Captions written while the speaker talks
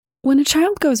When a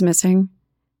child goes missing,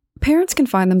 parents can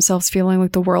find themselves feeling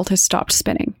like the world has stopped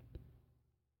spinning.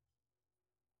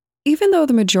 Even though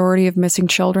the majority of missing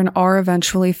children are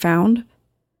eventually found,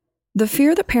 the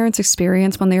fear that parents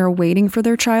experience when they are waiting for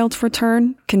their child's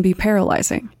return can be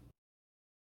paralyzing.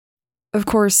 Of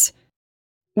course,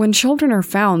 when children are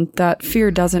found, that fear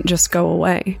doesn't just go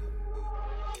away.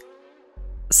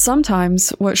 Sometimes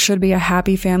what should be a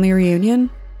happy family reunion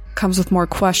comes with more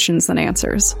questions than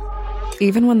answers,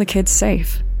 even when the kid's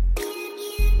safe.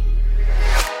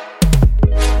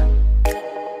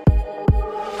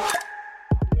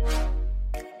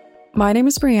 My name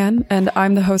is Brienne, and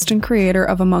I'm the host and creator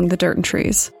of Among the Dirt and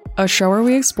Trees, a show where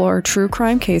we explore true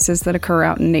crime cases that occur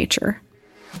out in nature.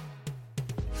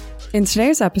 In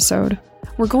today's episode,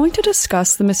 we're going to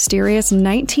discuss the mysterious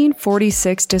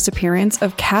 1946 disappearance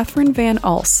of Catherine Van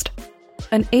Alst,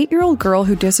 an 8-year-old girl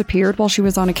who disappeared while she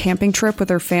was on a camping trip with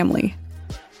her family.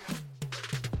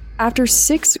 After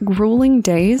 6 grueling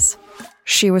days,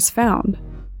 she was found.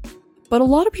 But a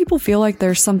lot of people feel like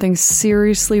there's something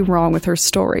seriously wrong with her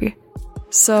story.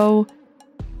 So,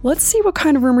 let's see what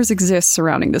kind of rumors exist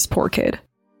surrounding this poor kid.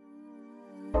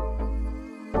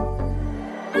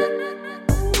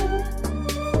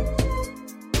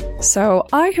 So,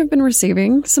 I have been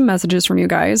receiving some messages from you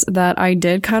guys that I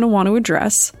did kind of want to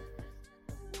address.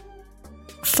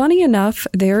 Funny enough,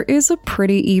 there is a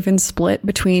pretty even split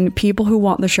between people who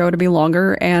want the show to be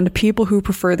longer and people who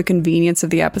prefer the convenience of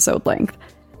the episode length.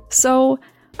 So,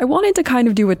 I wanted to kind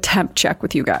of do a temp check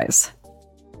with you guys.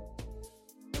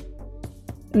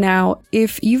 Now,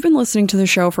 if you've been listening to the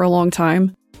show for a long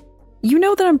time, you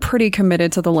know that I'm pretty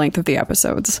committed to the length of the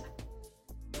episodes.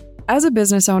 As a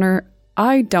business owner,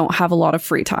 I don't have a lot of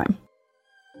free time.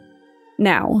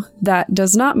 Now, that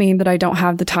does not mean that I don't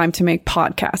have the time to make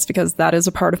podcasts, because that is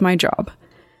a part of my job.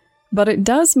 But it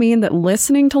does mean that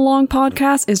listening to long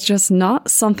podcasts is just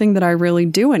not something that I really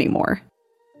do anymore.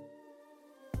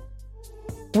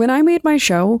 When I made my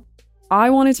show, I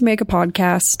wanted to make a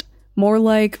podcast more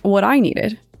like what I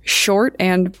needed. Short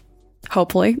and,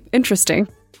 hopefully, interesting.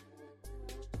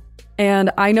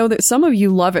 And I know that some of you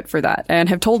love it for that and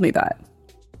have told me that.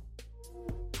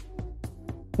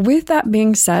 With that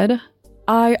being said,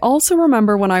 I also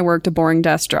remember when I worked a boring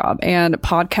desk job and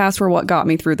podcasts were what got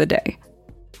me through the day.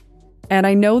 And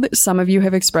I know that some of you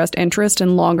have expressed interest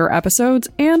in longer episodes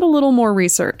and a little more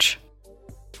research.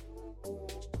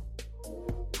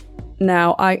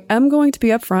 Now, I am going to be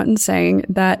upfront in saying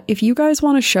that if you guys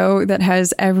want a show that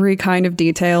has every kind of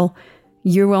detail,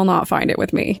 you will not find it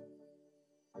with me.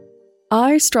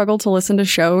 I struggle to listen to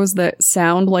shows that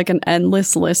sound like an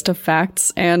endless list of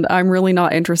facts, and I'm really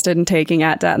not interested in taking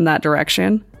that in that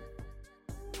direction.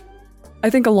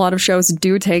 I think a lot of shows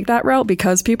do take that route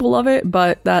because people love it,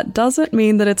 but that doesn't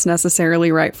mean that it's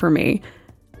necessarily right for me.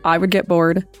 I would get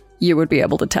bored. You would be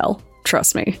able to tell.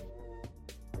 Trust me.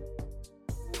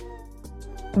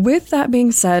 With that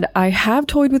being said, I have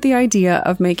toyed with the idea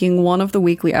of making one of the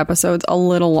weekly episodes a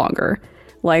little longer,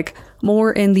 like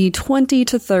more in the 20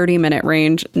 to 30 minute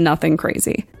range, nothing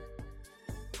crazy.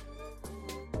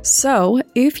 So,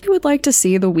 if you would like to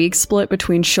see the week split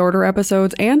between shorter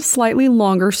episodes and slightly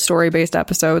longer story-based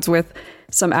episodes with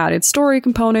some added story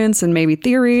components and maybe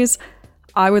theories,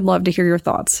 I would love to hear your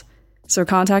thoughts. So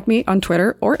contact me on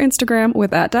Twitter or Instagram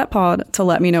with @datpod to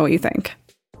let me know what you think.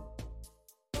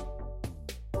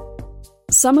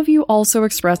 Some of you also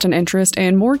expressed an interest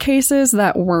in more cases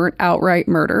that weren't outright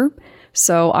murder,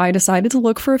 so I decided to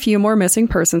look for a few more missing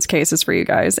persons cases for you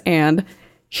guys, and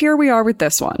here we are with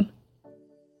this one.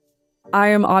 I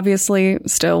am obviously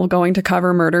still going to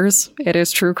cover murders. It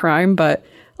is true crime, but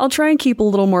I'll try and keep a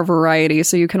little more variety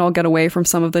so you can all get away from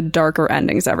some of the darker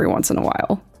endings every once in a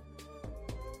while.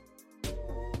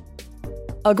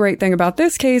 A great thing about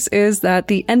this case is that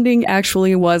the ending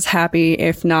actually was happy,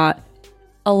 if not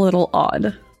a little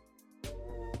odd.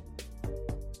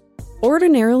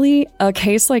 Ordinarily, a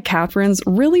case like Catherine's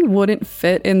really wouldn't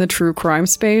fit in the true crime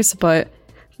space, but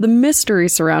the mystery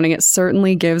surrounding it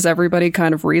certainly gives everybody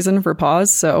kind of reason for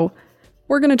pause, so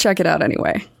we're gonna check it out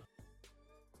anyway.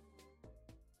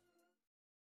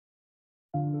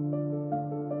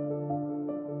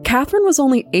 Catherine was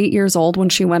only 8 years old when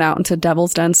she went out into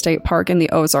Devil's Den State Park in the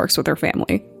Ozarks with her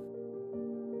family.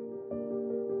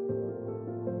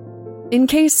 In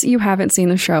case you haven't seen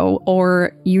the show,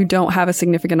 or you don't have a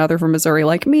significant other from Missouri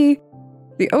like me,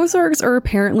 the Ozarks are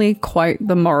apparently quite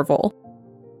the marvel.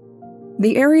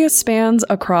 The area spans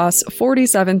across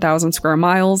 47,000 square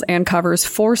miles and covers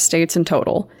 4 states in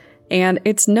total, and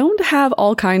it's known to have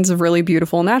all kinds of really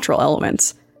beautiful natural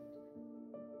elements.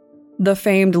 The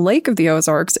famed Lake of the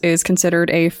Ozarks is considered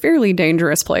a fairly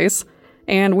dangerous place,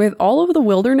 and with all of the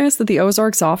wilderness that the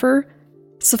Ozarks offer,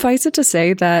 suffice it to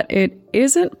say that it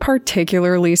isn't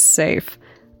particularly safe,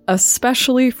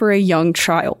 especially for a young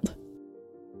child.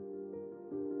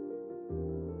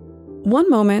 One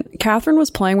moment, Catherine was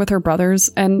playing with her brothers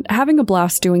and having a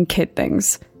blast doing kid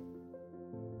things.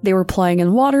 They were playing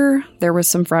in water, there was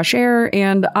some fresh air,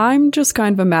 and I'm just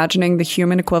kind of imagining the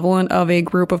human equivalent of a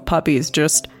group of puppies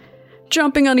just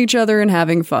jumping on each other and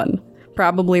having fun.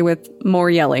 Probably with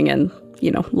more yelling and,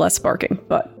 less barking.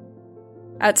 But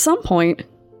at some point,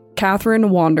 Catherine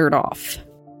wandered off.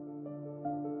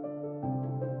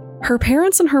 Her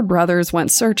parents and her brothers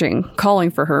went searching, calling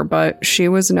for her, but she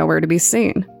was nowhere to be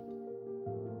seen.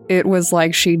 It was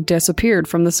like she disappeared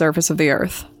from the surface of the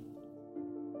earth.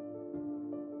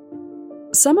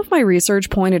 Some of my research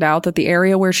pointed out that the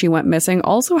area where she went missing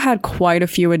also had quite a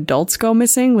few adults go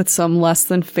missing with some less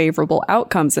than favorable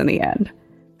outcomes in the end.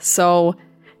 So,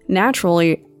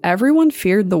 naturally, everyone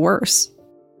feared the worst.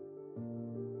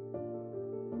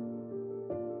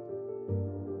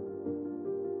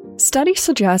 Studies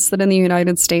suggest that in the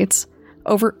United States,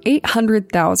 over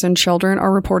 800,000 children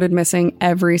are reported missing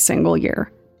every single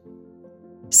year.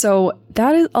 So,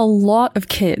 that is a lot of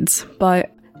kids,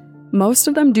 but most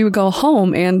of them do go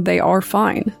home and they are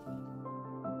fine.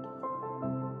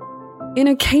 In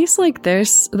a case like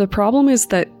this, the problem is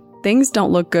that things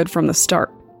don't look good from the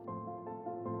start.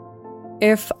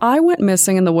 If I went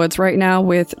missing in the woods right now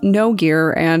with no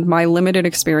gear and my limited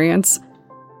experience,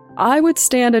 I would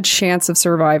stand a chance of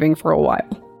surviving for a while.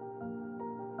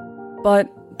 But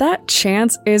that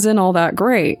chance isn't all that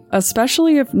great,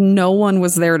 especially if no one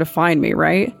was there to find me,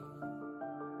 right?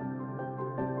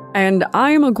 And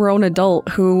I am a grown adult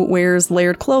who wears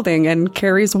layered clothing and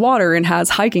carries water and has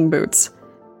hiking boots.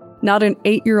 Not an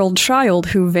 8-year-old child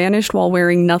who vanished while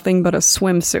wearing nothing but a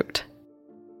swimsuit.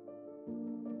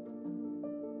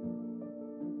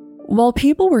 While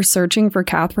people were searching for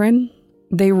Catherine,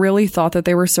 they really thought that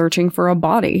they were searching for a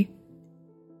body.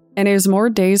 And as more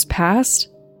days passed,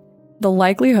 the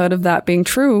likelihood of that being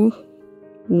true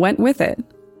went with it.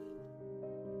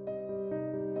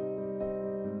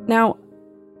 Now,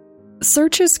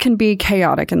 searches can be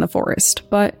chaotic in the forest,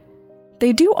 but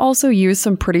they do also use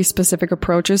some pretty specific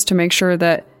approaches to make sure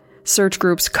that search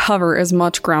groups cover as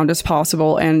much ground as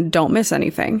possible and don't miss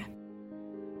anything.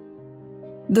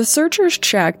 The searchers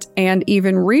checked and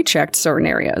even rechecked certain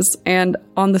areas, and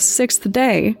on the 6th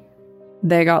day,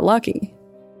 they got lucky.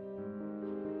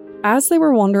 As they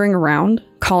were wandering around,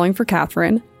 calling for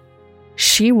Catherine,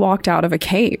 she walked out of a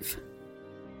cave.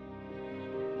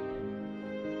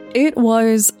 It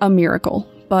was a miracle,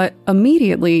 but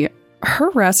immediately,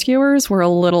 her rescuers were a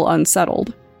little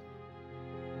unsettled.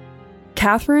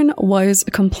 Catherine was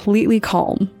completely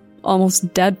calm, almost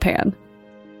deadpan,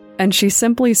 and she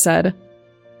simply said,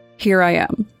 "Here I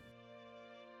am."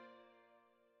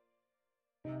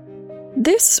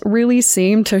 This really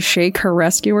seemed to shake her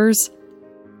rescuers,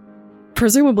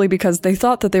 presumably because they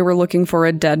thought that they were looking for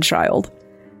a dead child.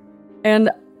 And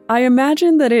I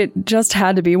imagine that it just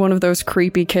had to be one of those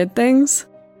creepy kid things.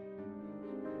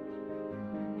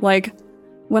 Like,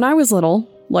 when I was little,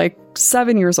 like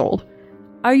 7 years old,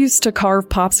 I used to carve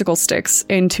popsicle sticks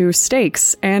into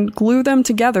stakes and glue them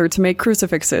together to make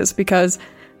crucifixes because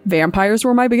vampires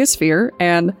were my biggest fear,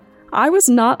 and I was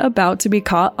not about to be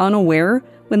caught unaware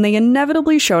when they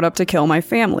inevitably showed up to kill my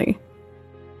family.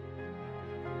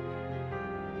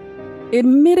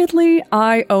 Admittedly,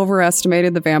 I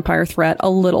overestimated the vampire threat a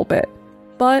little bit,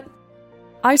 but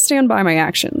I stand by my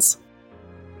actions.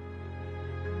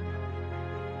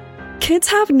 Kids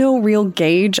have no real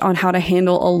gauge on how to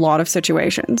handle a lot of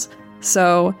situations,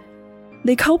 so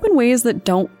they cope in ways that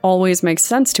don't always make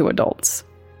sense to adults.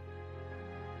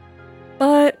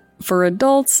 But for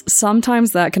adults,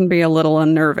 sometimes that can be a little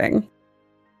unnerving.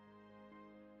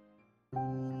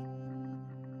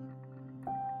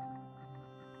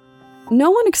 No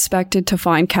one expected to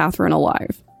find Catherine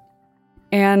alive,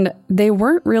 and they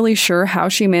weren't really sure how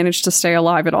she managed to stay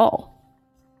alive at all.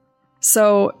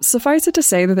 So, suffice it to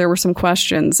say that there were some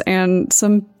questions and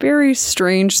some very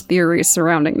strange theories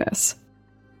surrounding this.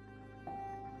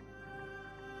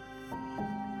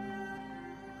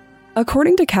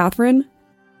 According to Catherine,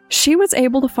 she was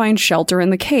able to find shelter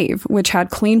in the cave, which had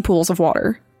clean pools of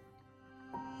water.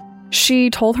 She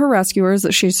told her rescuers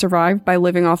that she survived by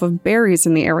living off of berries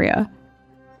in the area,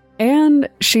 and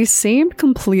she seemed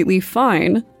completely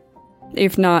fine,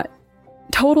 if not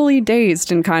totally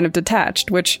dazed and kind of detached,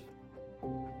 which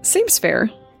seems fair.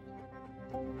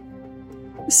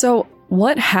 So,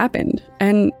 what happened,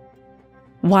 and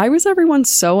why was everyone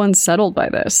so unsettled by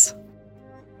this?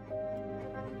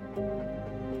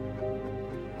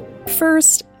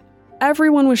 First,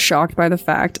 everyone was shocked by the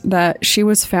fact that she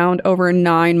was found over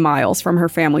 9 miles from her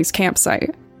family's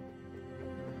campsite.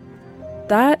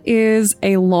 That is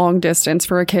a long distance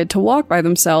for a kid to walk by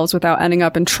themselves without ending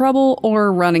up in trouble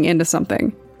or running into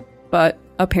something. But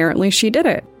apparently she did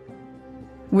it.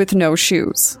 With no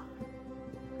shoes.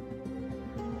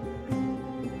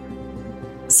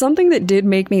 Something that did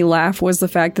make me laugh was the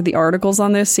fact that the articles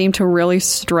on this seemed to really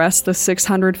stress the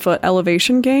 600-foot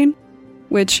elevation gain,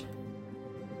 which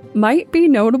might be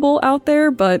notable out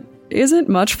there, but isn't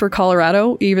much for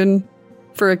Colorado, even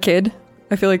for a kid.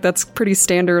 I feel like that's pretty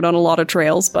standard on a lot of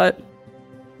trails, but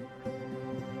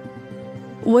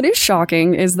what is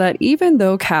shocking is that even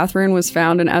though Catherine was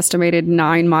found an estimated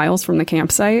 9 miles from the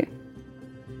campsite,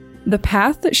 the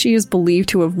path that she is believed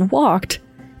to have walked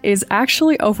is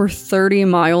actually over 30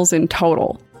 miles in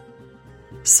total.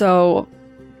 So,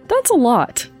 that's a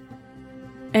lot.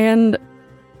 And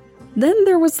then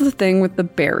there was the thing with the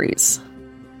berries.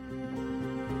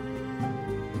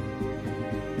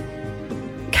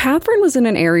 Catherine was in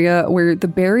an area where the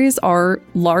berries are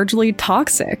largely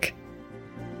toxic.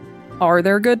 Are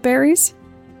there good berries?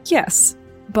 Yes,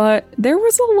 but there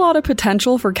was a lot of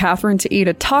potential for Catherine to eat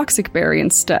a toxic berry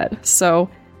instead, so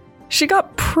she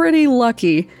got pretty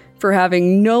lucky for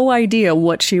having no idea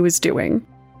what she was doing.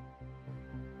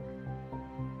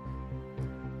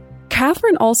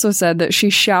 Catherine also said that she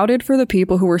shouted for the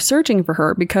people who were searching for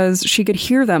her because she could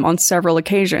hear them on several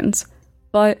occasions,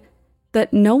 but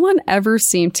that no one ever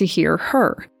seemed to hear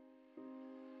her.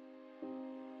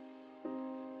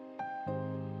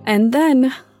 And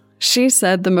then she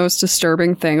said the most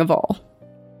disturbing thing of all.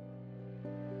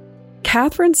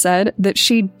 Catherine said that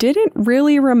she didn't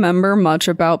really remember much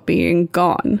about being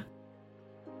gone.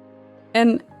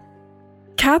 And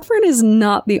Catherine is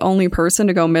not the only person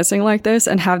to go missing like this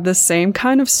and have the same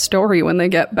kind of story when they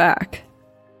get back.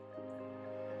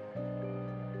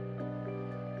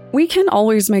 We can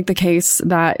always make the case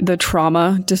that the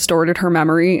trauma distorted her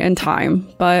memory and time,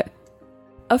 but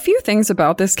a few things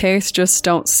about this case just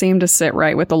don't seem to sit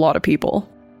right with a lot of people.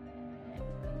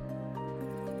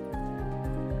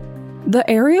 The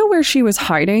area where she was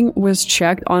hiding was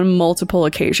checked on multiple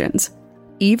occasions,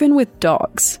 even with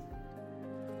dogs.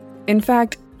 In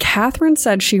fact, Catherine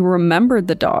said she remembered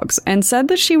the dogs and said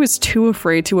that she was too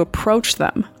afraid to approach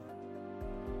them.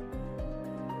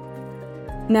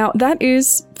 Now, that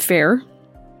is fair,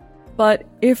 but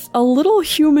if a little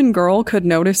human girl could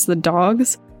notice the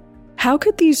dogs, how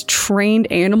could these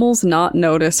trained animals not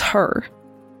notice her?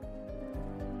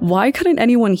 Why couldn't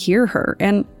anyone hear her?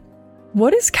 And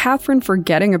what is Catherine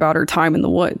forgetting about her time in the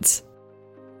woods?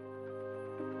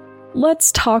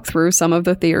 Let's talk through some of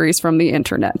the theories from the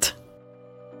internet.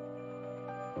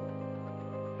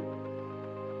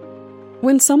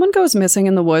 When someone goes missing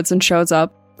in the woods and shows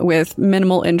up with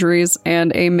minimal injuries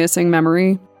and a missing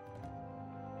memory,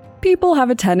 people have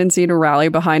a tendency to rally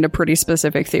behind a pretty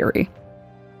specific theory.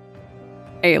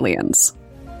 Aliens.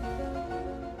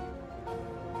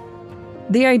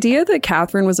 The idea that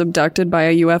Catherine was abducted by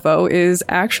a UFO is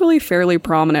actually fairly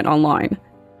prominent online.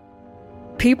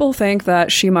 People think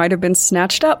that she might have been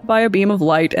snatched up by a beam of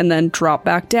light and then dropped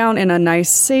back down in a nice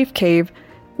safe cave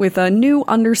with a new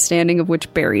understanding of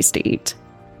which berries to eat.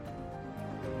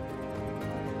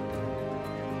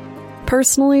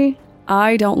 Personally,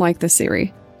 I don't like this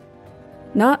theory.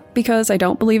 Not because I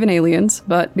don't believe in aliens,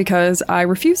 but because I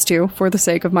refuse to for the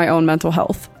sake of my own mental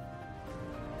health.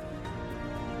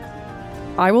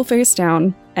 I will face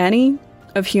down any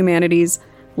of humanity's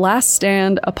last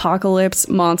stand apocalypse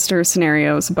monster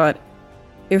scenarios, but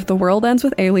if the world ends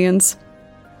with aliens,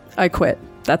 I quit.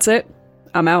 That's it.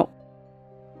 I'm out.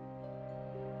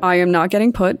 I am not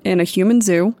getting put in a human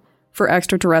zoo for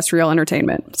extraterrestrial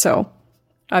entertainment, so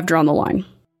I've drawn the line.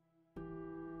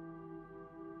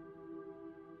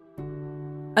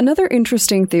 Another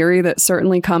interesting theory that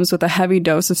certainly comes with a heavy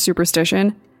dose of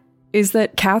superstition is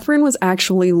that Catherine was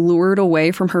actually lured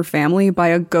away from her family by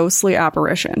a ghostly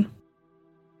apparition.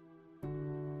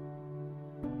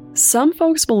 Some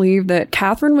folks believe that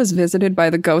Catherine was visited by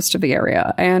the ghost of the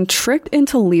area and tricked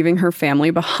into leaving her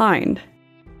family behind.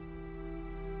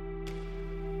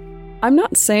 I'm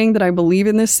not saying that I believe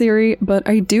in this theory, but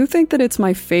I do think that it's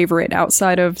my favorite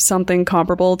outside of something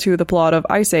comparable to the plot of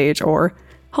Ice Age or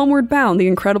Homeward Bound: The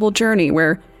Incredible Journey,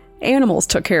 where animals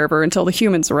took care of her until the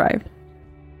humans arrived.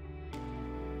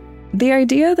 The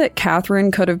idea that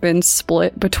Catherine could have been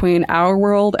split between our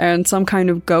world and some kind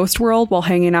of ghost world while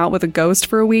hanging out with a ghost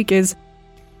for a week is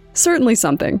certainly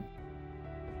something.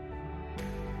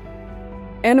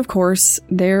 And of course,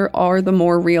 there are the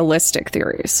more realistic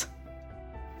theories.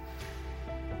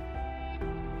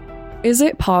 Is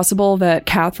it possible that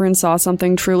Catherine saw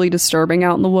something truly disturbing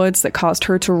out in the woods that caused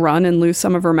her to run and lose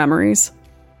some of her memories?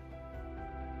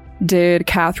 Did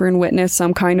Catherine witness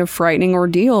some kind of frightening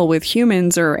ordeal with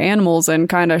humans or animals and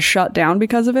kind of shut down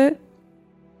because of it?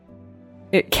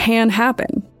 It can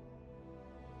happen.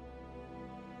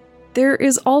 There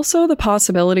is also the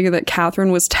possibility that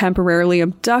Catherine was temporarily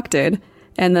abducted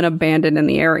and then abandoned in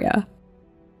the area.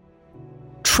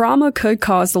 Trauma could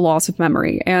cause the loss of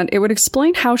memory, and it would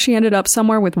explain how she ended up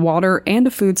somewhere with water and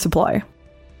a food supply.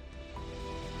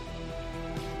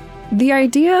 The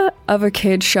idea of a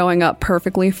kid showing up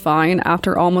perfectly fine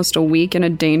after almost a week in a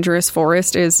dangerous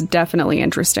forest is definitely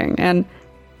interesting, and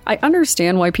I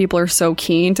understand why people are so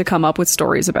keen to come up with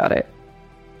stories about it.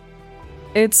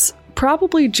 It's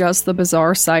probably just the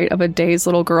bizarre sight of a dazed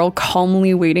little girl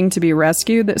calmly waiting to be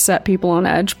rescued that set people on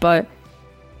edge, but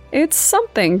it's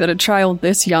something that a child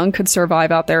this young could survive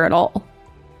out there at all,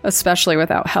 especially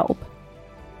without help.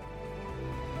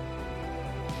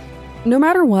 No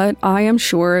matter what, I am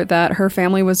sure that her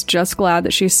family was just glad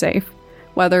that she's safe,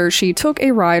 whether she took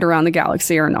a ride around the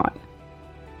galaxy or not.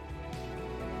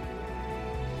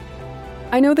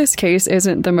 I know this case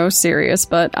isn't the most serious,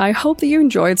 but I hope that you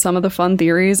enjoyed some of the fun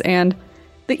theories and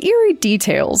the eerie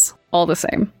details all the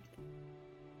same.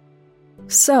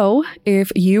 So,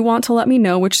 if you want to let me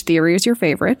know which theory is your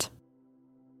favorite,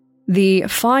 the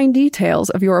fine details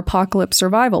of your apocalypse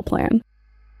survival plan,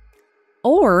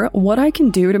 or what I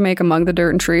can do to make Among the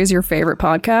Dirt and Trees your favorite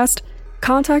podcast,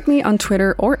 contact me on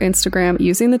Twitter or Instagram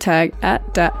using the tag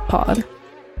 @DatPod.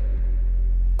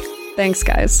 Thanks,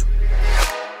 guys.